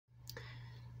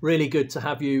Really good to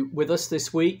have you with us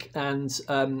this week, and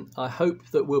I hope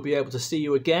that we'll be able to see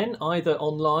you again, either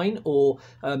online or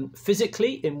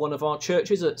physically in one of our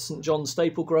churches at St John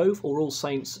Staple Grove or All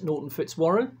Saints Norton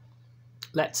Fitzwarren.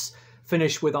 Let's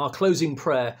finish with our closing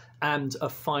prayer and a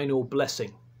final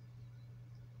blessing.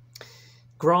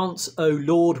 Grant, O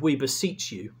Lord, we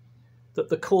beseech you, that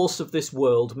the course of this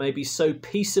world may be so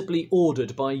peaceably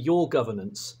ordered by your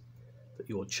governance, that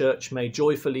your church may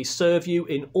joyfully serve you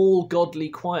in all godly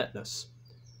quietness.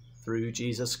 Through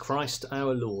Jesus Christ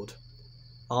our Lord.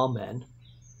 Amen.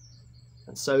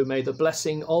 And so may the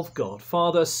blessing of God,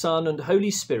 Father, Son and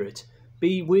Holy Spirit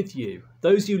be with you,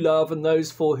 those you love and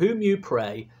those for whom you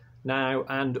pray, now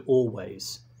and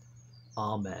always.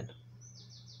 Amen.